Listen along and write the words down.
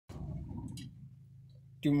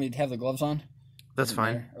Do you want me to have the gloves on? That's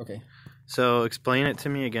fine. Matter. Okay. So explain it to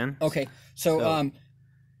me again. Okay. So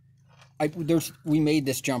we made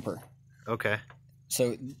this jumper. Okay.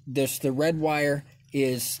 So the red wire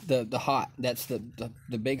is the hot. That's the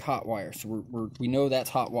big hot wire. So we know that's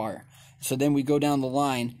hot wire. So then we go down the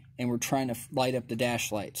line and we're trying to light up the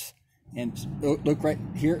dash lights. And look right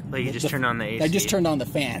here. Like you just turned on the AC. I just turned on the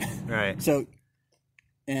fan. Right. So,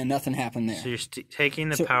 and nothing happened there. So you're taking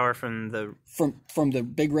the power from the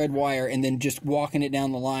big red wire and then just walking it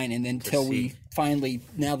down the line, and then until we finally,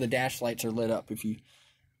 now the dash lights are lit up. If you.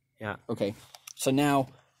 Yeah. Okay. So now,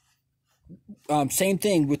 same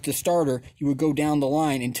thing with the starter. You would go down the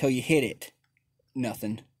line until you hit it.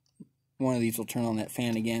 Nothing. One of these will turn on that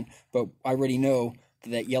fan again. But I already know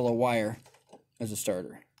that yellow wire is a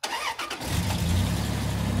starter.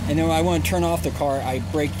 And then when I want to turn off the car, I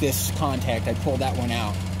break this contact. I pull that one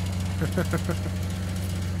out.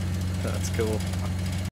 That's cool.